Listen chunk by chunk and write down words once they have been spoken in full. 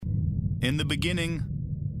In the beginning,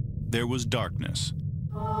 there was darkness.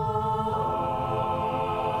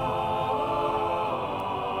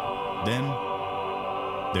 Then,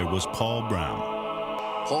 there was Paul Brown.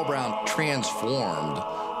 Paul Brown transformed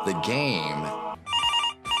the game.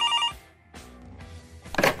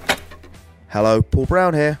 Hello, Paul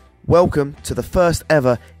Brown here. Welcome to the first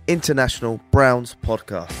ever International Browns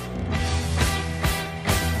podcast.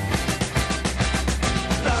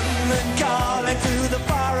 London calling to the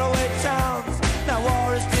faraway towns. Now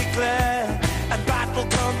war is declared and battle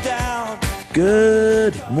come down.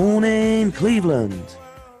 Good morning, Cleveland.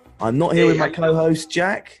 I'm not here with my co-host,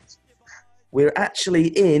 Jack. We're actually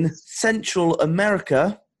in Central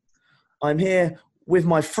America. I'm here with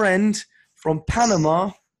my friend from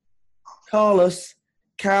Panama, Carlos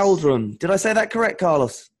Caldron. Did I say that correct,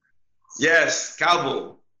 Carlos? Yes,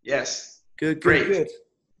 Calvo. Yes. Good.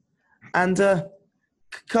 And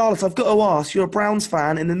Carlos, I've got to ask, you're a Browns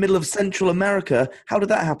fan in the middle of Central America. How did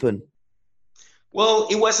that happen? Well,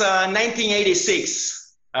 it was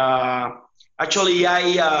 1986. Actually,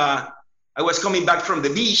 I was coming back from the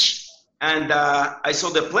beach, and I saw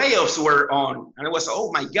the playoffs were on, and I was,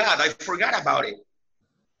 oh my God, I forgot about it.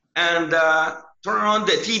 And turned on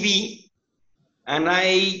the TV, and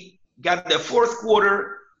I got the fourth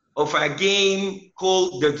quarter of a game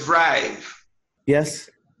called The Drive. Yes.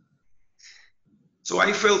 So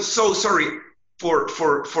I felt so sorry for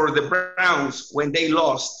the Browns when they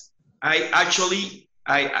lost. I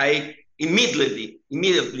immediately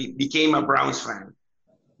became a Browns fan.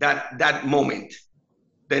 That moment.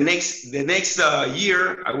 The next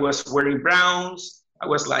year I was wearing Browns. I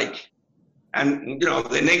was like, and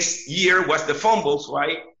the next year was the fumble, so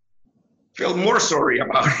I felt more sorry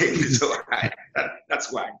about it. So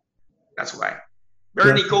that's why.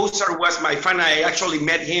 Bernie Kosar was my fan. I actually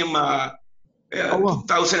met him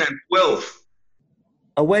 2012.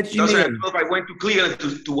 Where did you meet him? I went to Cleveland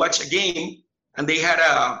to watch a game, and they had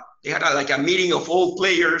a meeting of all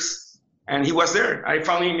players, and he was there. I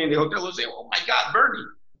found him in the hotel and said, "Oh my God, Bernie!"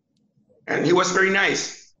 And he was very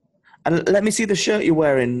nice. And let me see the shirt you're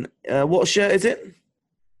wearing. What shirt is it?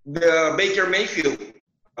 The Baker Mayfield.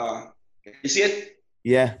 You see it?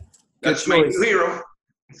 Yeah. That's my new hero.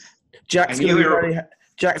 Jack's going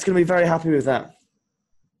to be very happy with that.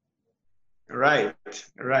 Right.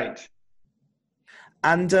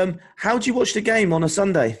 And how do you watch the game on a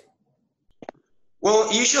Sunday?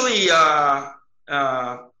 Well, usually I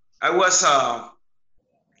was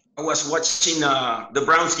watching the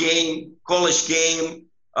Browns game, college game,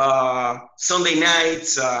 Sunday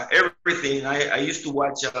nights, everything. I used to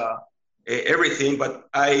watch everything, but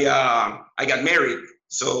I got married,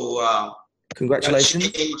 so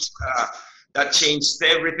congratulations. That changed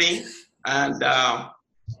everything. And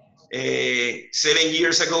 7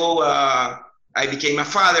 years ago, I became a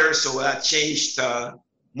father, so that changed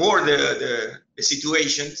more the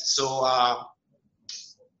situation. So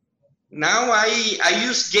now I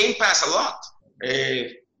use Game Pass a lot.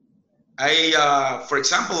 For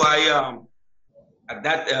example, at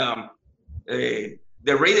that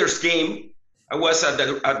the Raiders game, I was at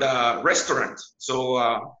the restaurant. So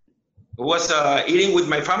I was eating with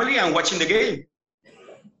my family and watching the game.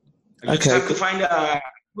 I just have to find a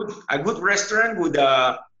good restaurant with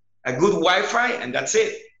a good Wi-Fi, and that's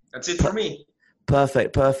it. That's it for me.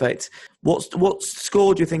 Perfect. What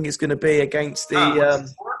score do you think it's going to be against the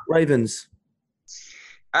Ravens?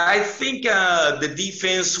 I think the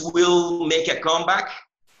defense will make a comeback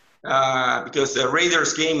because the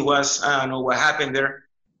Raiders game was, I don't know what happened there,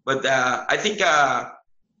 but I think I'm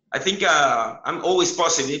always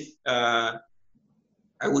positive. I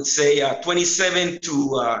would say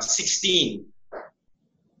 27-16.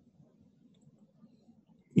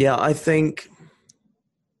 Yeah, I think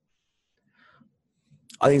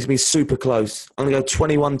it's going to be super close. I'm going to go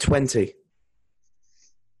 21-20.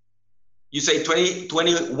 You say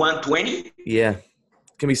 21-20? Yeah. It's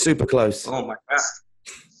going to be super close. Oh,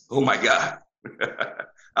 my God.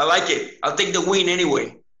 I like it. I'll take the win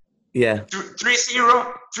anyway. Yeah.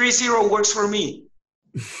 3-0 works for me.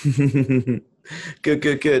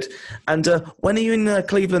 Good. And when are you in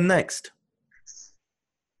Cleveland next?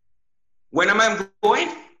 When am I going?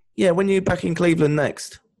 Yeah, when are you back in Cleveland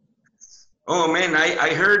next? Oh man,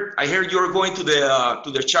 I heard you were going to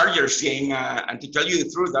the Chargers game, and to tell you the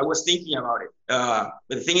truth, I was thinking about it. But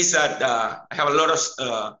the thing is that I have a lot of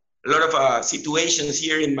situations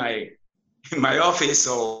here in my office,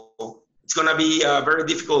 so it's gonna be very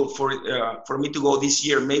difficult for me to go this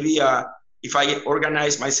year. Maybe if I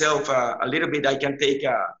organize myself a little bit, I can take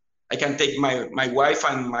my wife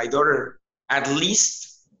and my daughter at least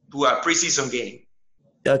to a preseason game.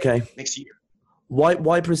 Okay. Next year. Why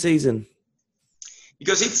preseason?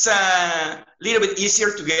 because it's a little bit easier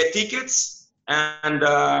to get tickets, and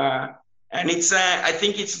it's I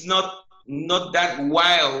think it's not that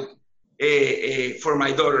wild for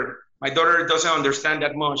my daughter. My daughter doesn't understand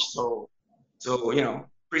that much, so you know,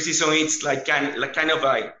 preseason it's like kind of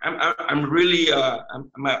like I'm really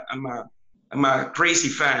I'm a crazy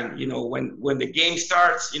fan. You know, when the game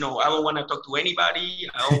starts, you know, I don't want to talk to anybody.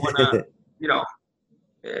 I don't want to, you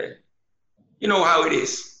know how it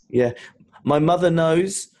is. Yeah. My mother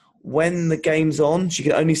knows when the game's on. She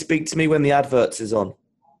can only speak to me when the adverts is on.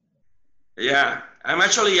 Yeah, I'm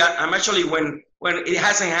actually when it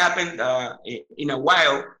hasn't happened in a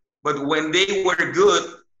while, but when they were good,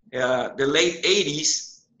 the late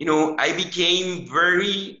 '80s, you know, I became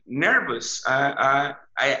very nervous. I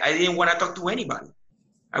didn't want to talk to anybody.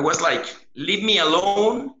 I was like, leave me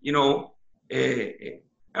alone. You know, I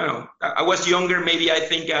don't know. I was younger. Maybe I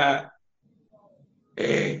think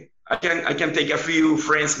I can take a few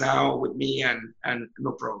friends now with me, and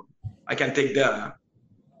no problem. I can take the.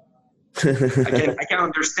 I can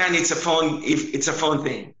understand it's a fun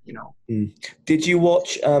thing, you know. Did you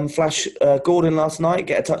watch Flash Gordon last night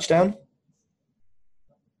get a touchdown?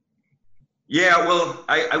 Yeah, well,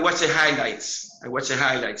 I watched the highlights. I was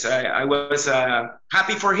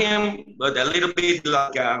happy for him, but a little bit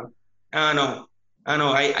like I don't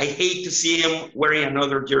know. I hate to see him wearing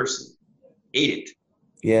another jersey. Hate it.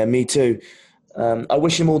 Yeah, me too. I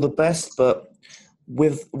wish him all the best, but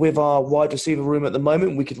with our wide receiver room at the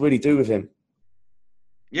moment, we could really do with him.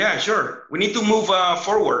 Yeah, sure. We need to move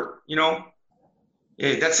forward, you know.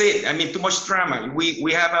 Yeah, that's it. I mean, too much drama.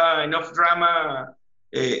 We have enough drama,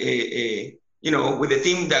 you know, with the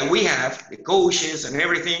team that we have, the coaches and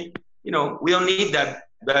everything. You know, we don't need that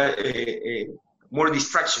more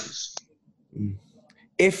distractions.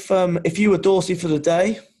 If you were Dorsey for the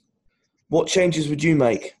day, what changes would you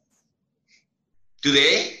make?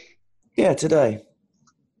 Today? Yeah, today.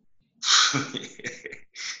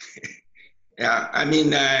 Yeah, I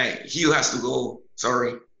mean, Hugh has to go.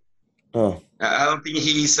 Sorry. Oh. I don't think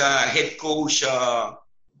he's head coach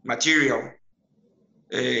material.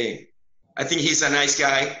 I think he's a nice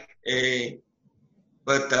guy,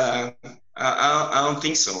 but I don't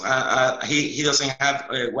think so. He doesn't have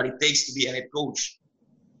what it takes to be a head coach.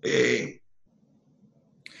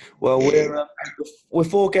 Well, we're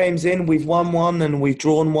 4 games in. We've won 1 and we've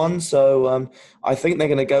drawn 1. So I think they're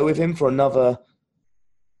going to go with him for another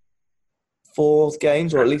 4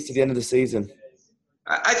 games, or at least to the end of the season.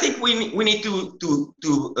 I think we need I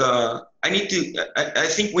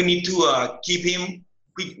think we need to keep him.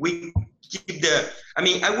 We keep the. I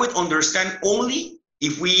mean, I would understand only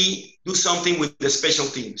if we do something with the special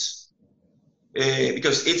teams.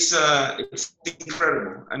 Because it's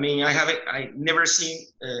incredible. I mean, I never seen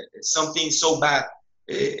something so bad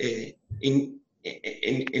in the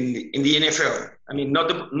NFL. I mean, not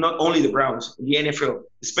only the Browns, the NFL.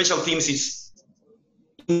 The special teams is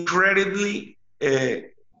incredibly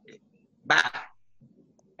bad,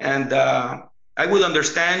 and I would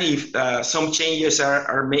understand if some changes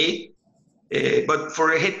are made. But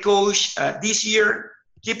for a head coach this year,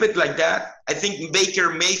 keep it like that. I think Baker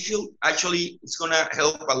Mayfield actually is going to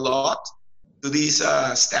help a lot to this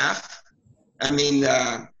staff. I mean,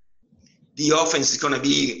 the offense is going to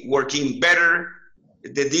be working better.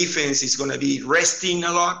 The defense is going to be resting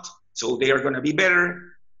a lot, so they are going to be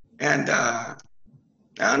better. And I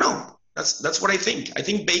don't know. That's what I think. I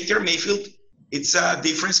think Baker Mayfield, it's a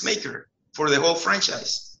difference maker for the whole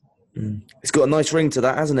franchise. It's got a nice ring to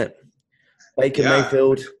that, hasn't it? Baker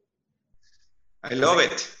Mayfield. I love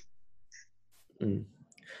it.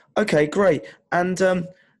 Okay, great. And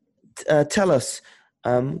tell us,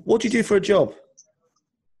 what do you do for a job?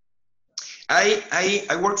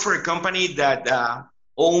 I work for a company that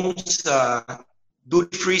owns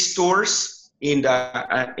duty-free stores in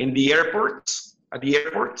the airports, at the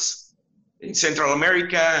airports in Central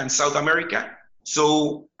America and South America.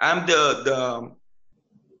 So I'm the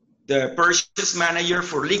purchase manager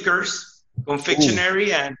for liquors,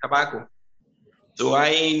 confectionery, and tobacco. So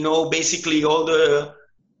I know basically all the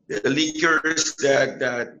liquors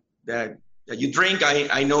that you drink.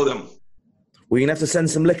 I know them. Well, you're going to have to send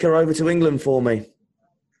some liquor over to England for me.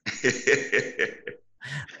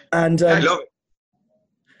 And I love it.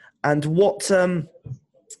 And what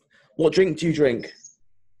drink do you drink?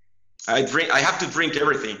 I have to drink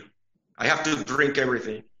everything.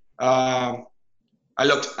 I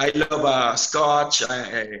love Scotch.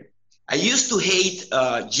 I used to hate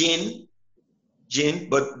gin,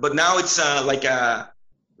 but now it's like a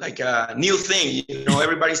new thing. You know,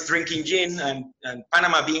 everybody's drinking gin, and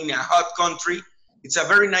Panama being a hot country, it's a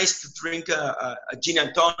very nice to drink a gin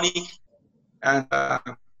and tonic and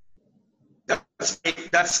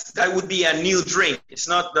that would be a new drink. It's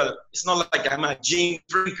not like I'm a gin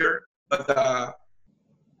drinker, but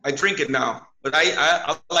I drink it now. But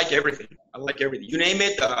I like everything. I like everything. You name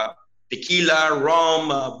it: tequila, rum,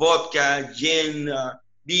 vodka, gin,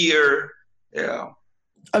 beer. Yeah.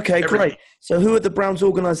 Okay, everything. great. So, who at the Browns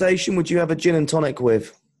organization would you have a gin and tonic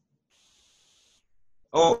with?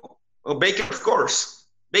 Oh, Baker, of course.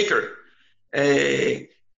 Baker.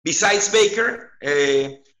 Besides Baker,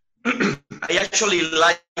 I actually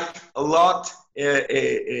like a lot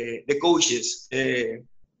the coaches,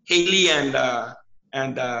 Haley and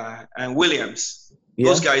Williams. Yeah.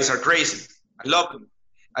 Those guys are crazy. I love them.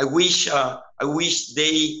 I wish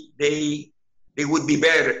they would be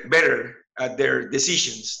better at their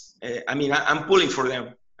decisions. I mean, I'm pulling for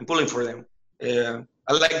them.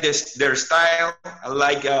 I like their style. I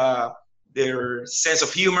like their sense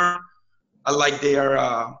of humor. I like their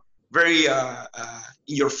very in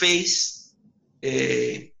your face.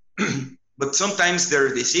 But sometimes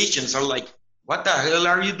their decisions are like, what the hell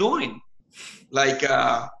are you doing? Like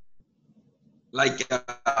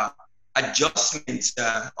adjustments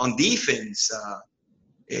on defense,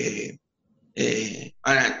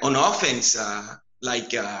 on offense, like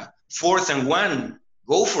 4th and 1,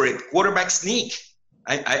 go for it, quarterback sneak.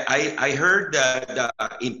 I heard that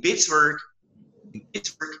in Pittsburgh,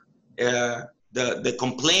 the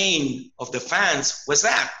complaint of the fans was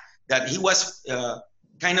that he was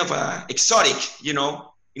kind of exotic,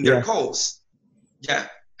 in their calls. Yeah,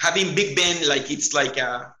 having Big Ben it's like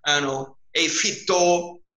I don't know, 8 feet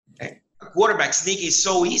tall. A quarterback sneak is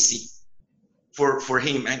so easy for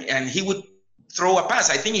him, and he would throw a pass.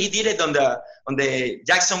 I think he did it on the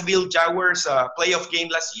Jacksonville Jaguars playoff game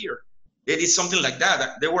last year. They did something like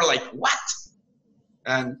that. They were like, what?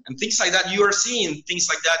 And things like that. You are seeing things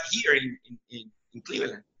like that here in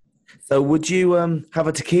Cleveland. So would you have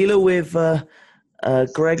a tequila with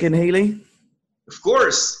Greg and Healy? Of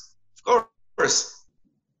course.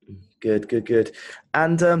 Good.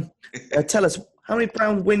 And tell us, how many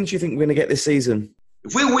Brown wins do you think we're going to get this season?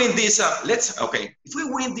 If we win this, If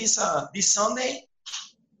we win this Sunday,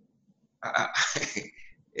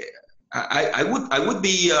 I wouldn't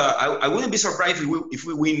be surprised if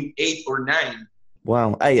we win 8 or 9.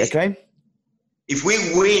 Wow, 8, okay. If we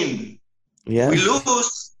win, yeah. If we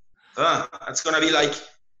lose, it's gonna be like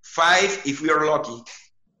 5 if we are lucky.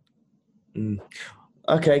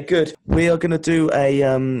 Okay, good. We are going to do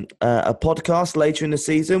a podcast later in the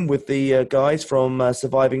season with the guys from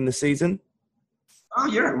Surviving the Season. Oh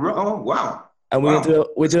yeah! Oh wow! And we're going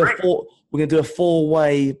to do a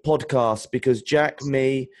 4-way podcast because Jack,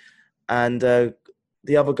 me, and the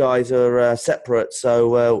other guys are separate,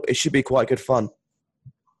 so it should be quite good fun.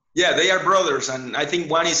 Yeah, they are brothers, and I think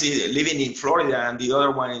one is living in Florida and the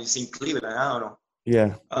other one is in Cleveland. I don't know.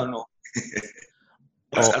 Yeah. I don't know.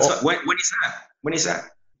 When is that?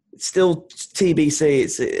 It's still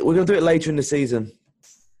TBC. We're going to do it later in the season.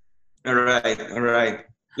 All right.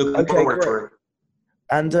 Looking forward for it.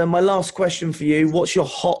 And my last question for you, what's your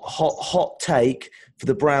hot take for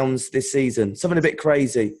the Browns this season? Something a bit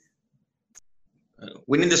crazy.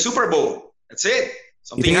 Winning the Super Bowl. That's it.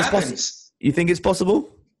 Something happens. You think it's possible?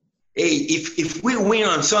 Hey, if we win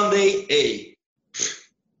on Sunday, hey,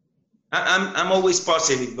 I'm always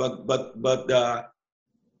positive, but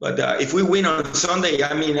if we win on Sunday,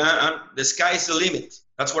 I mean, the sky's the limit.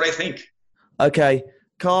 That's what I think. Okay,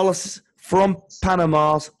 Carlos from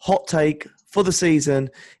Panama's hot take for the season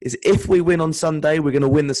is if we win on Sunday, we're going to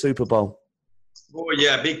win the Super Bowl. Oh,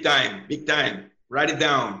 yeah, big time. Write it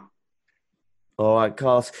down. All right,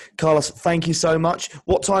 Carlos. Carlos, thank you so much.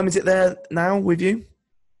 What time is it there now with you?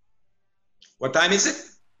 What time is it?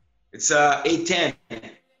 It's 8:10.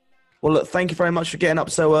 Well, look, thank you very much for getting up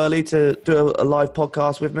so early to do a live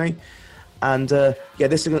podcast with me. And,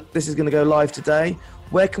 this is going to go live today.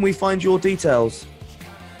 Where can we find your details?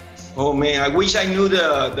 Oh, man, I wish I knew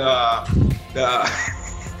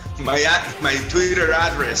my Twitter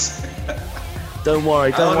address. Don't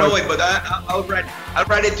worry. I don't know it, but I'll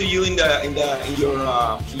write it to you in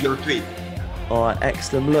your tweet. All right,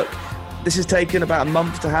 excellent. Look, this has taken about a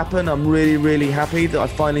month to happen. I'm really, really happy that I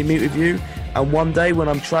finally meet with you. And one day when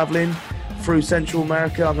I'm traveling through Central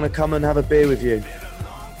America, I'm going to come and have a beer with you.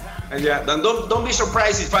 And yeah, then don't be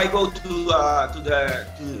surprised if I go to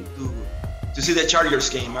see the Chargers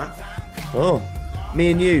game, huh? Oh,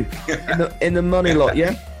 me and you in the money lot,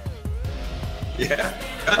 yeah. Yeah.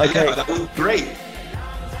 Okay. Yeah, that would be great.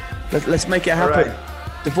 Let's make it happen.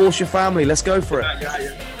 Right. Divorce your family. Let's go for it.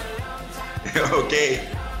 Yeah. Okay.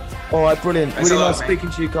 All right, brilliant. Thanks really nice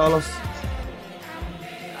speaking to you, Carlos.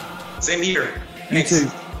 Same here. You too.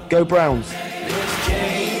 Go Browns.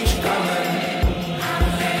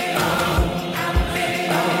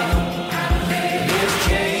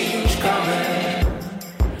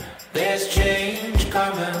 change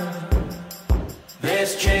coming.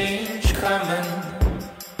 There's change coming.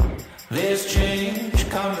 There's change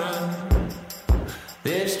coming.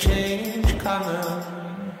 There's change coming.